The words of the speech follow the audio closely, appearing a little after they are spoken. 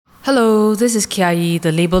Hello, this is Kiai,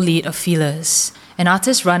 the label lead of Feelers, an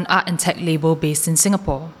artist-run art and tech label based in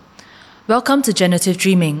Singapore. Welcome to Generative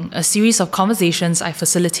Dreaming, a series of conversations I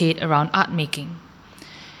facilitate around art making.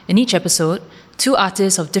 In each episode, two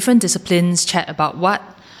artists of different disciplines chat about what,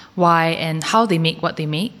 why, and how they make what they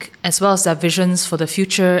make, as well as their visions for the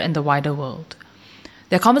future and the wider world.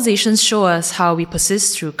 Their conversations show us how we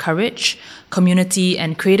persist through courage, community,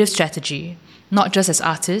 and creative strategy, not just as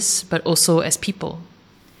artists, but also as people.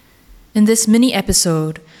 In this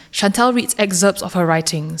mini-episode, Chantel reads excerpts of her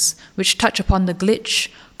writings, which touch upon the glitch,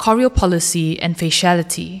 choreopolicy, and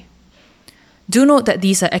faciality. Do note that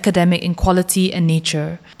these are academic in quality and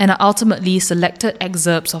nature, and are ultimately selected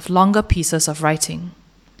excerpts of longer pieces of writing.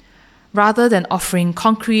 Rather than offering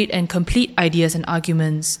concrete and complete ideas and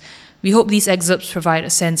arguments, we hope these excerpts provide a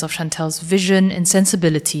sense of Chantel's vision and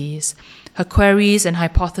sensibilities, her queries and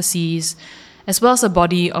hypotheses, as well as a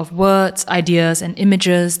body of words, ideas, and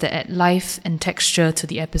images that add life and texture to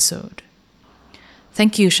the episode.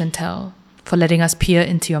 Thank you, Chantel, for letting us peer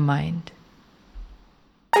into your mind.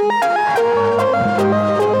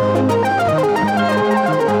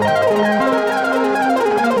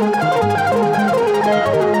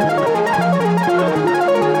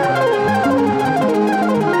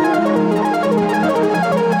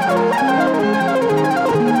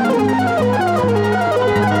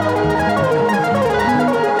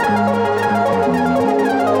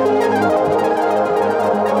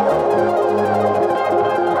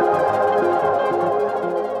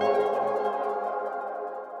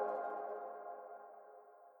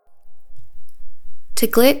 To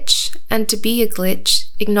glitch and to be a glitch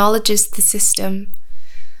acknowledges the system,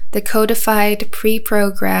 the codified,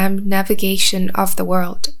 pre-programmed navigation of the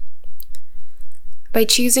world. By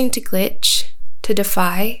choosing to glitch, to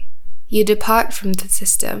defy, you depart from the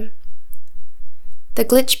system. The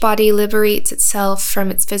glitch body liberates itself from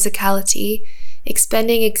its physicality,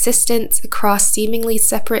 expending existence across seemingly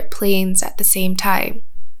separate planes at the same time.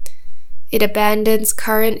 It abandons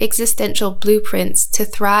current existential blueprints to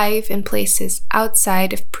thrive in places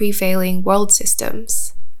outside of prevailing world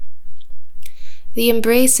systems. The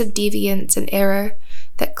embrace of deviance and error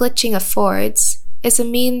that glitching affords is a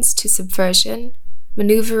means to subversion,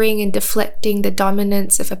 maneuvering and deflecting the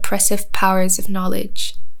dominance of oppressive powers of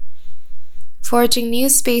knowledge. Forging new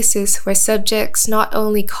spaces where subjects not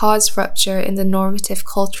only cause rupture in the normative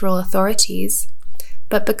cultural authorities,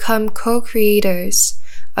 but become co-creators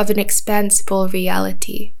of an expansible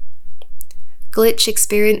reality. Glitch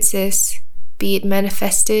experiences, be it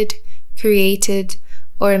manifested, created,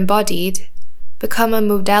 or embodied, become a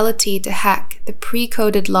modality to hack the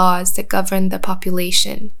pre-coded laws that govern the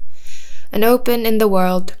population, and open in the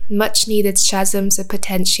world much-needed chasms of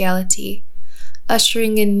potentiality,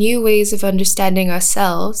 ushering in new ways of understanding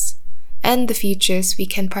ourselves and the futures we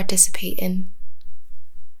can participate in.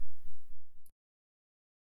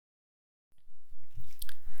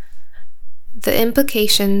 The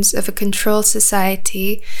implications of a controlled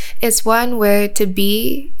society is one where to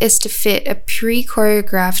be is to fit a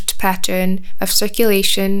pre-choreographed pattern of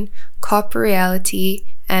circulation, corporeality,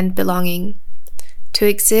 and belonging. To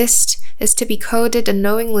exist is to be coded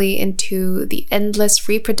unknowingly into the endless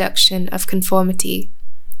reproduction of conformity.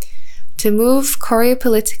 To move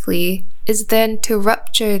choreopolitically is then to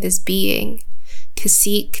rupture this being, to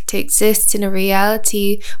seek to exist in a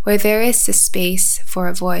reality where there is a space for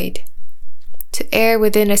a void. To err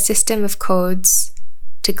within a system of codes,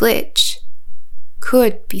 to glitch,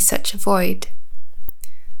 could be such a void.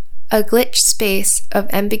 A glitch space of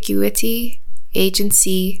ambiguity,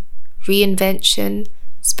 agency, reinvention,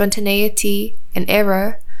 spontaneity, and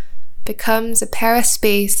error becomes a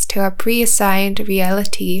paraspace to our pre-assigned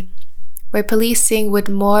reality where policing would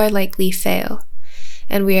more likely fail,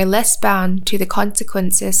 and we are less bound to the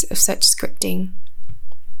consequences of such scripting.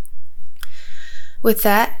 With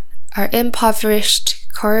that, our impoverished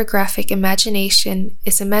choreographic imagination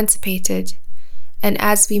is emancipated, and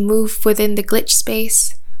as we move within the glitch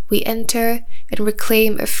space, we enter and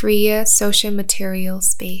reclaim a freer socio-material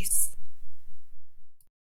space.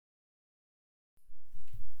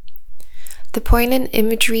 The poignant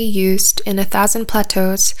imagery used in 1,000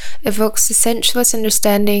 Plateaus evokes a sensuous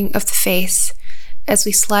understanding of the face. As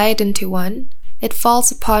we slide into one, it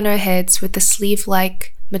falls upon our heads with a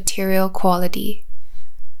sleeve-like material quality.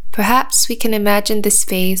 Perhaps we can imagine this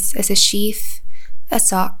face as a sheath, a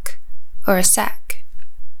sock, or a sack.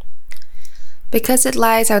 Because it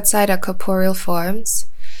lies outside our corporeal forms,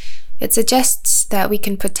 it suggests that we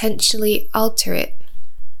can potentially alter it,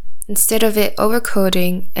 instead of it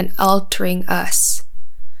overcoding and altering us.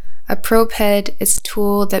 A probe head is a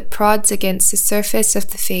tool that prods against the surface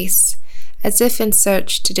of the face as if in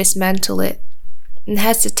search to dismantle it, and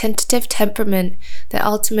has a tentative temperament that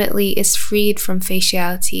ultimately is freed from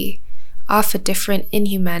faciality, off a different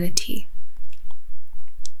inhumanity.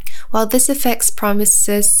 While this effect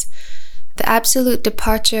promises the absolute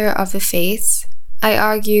departure of the face, I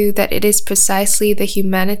argue that it is precisely the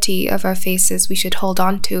humanity of our faces we should hold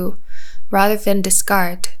on to, rather than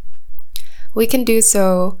discard. We can do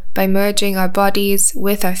so by merging our bodies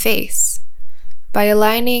with our face, by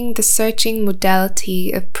aligning the searching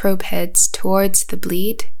modality of probe heads towards the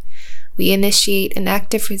bleed. We initiate an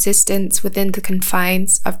active resistance within the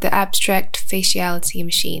confines of the abstract faciality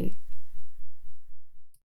machine.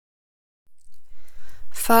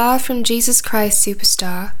 Far from Jesus Christ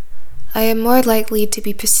superstar, I am more likely to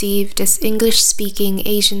be perceived as English-speaking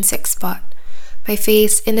Asian sex bot, my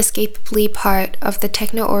face inescapably part of the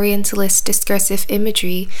techno-orientalist discursive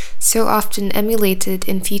imagery so often emulated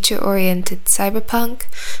in future-oriented cyberpunk,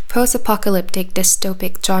 post-apocalyptic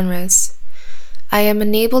dystopic genres. I am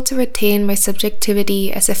unable to retain my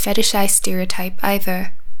subjectivity as a fetishized stereotype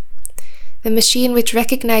either. The machine which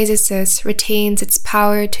recognizes us retains its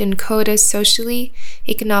power to encode us socially,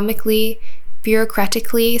 economically,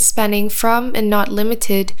 bureaucratically, spanning from and not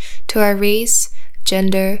limited to our race,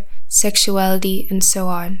 gender, sexuality, and so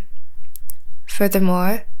on.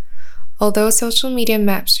 Furthermore, although social media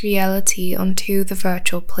maps reality onto the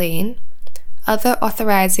virtual plane, other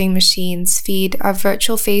authorizing machines feed our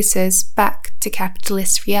virtual faces back to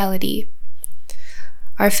capitalist reality.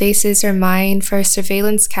 Our faces are mined for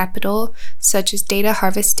surveillance capital, such as data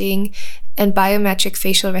harvesting and biometric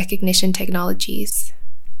facial recognition technologies.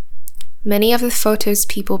 Many of the photos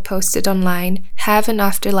people posted online have an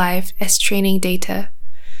afterlife as training data,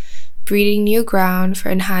 breeding new ground for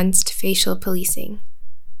enhanced facial policing.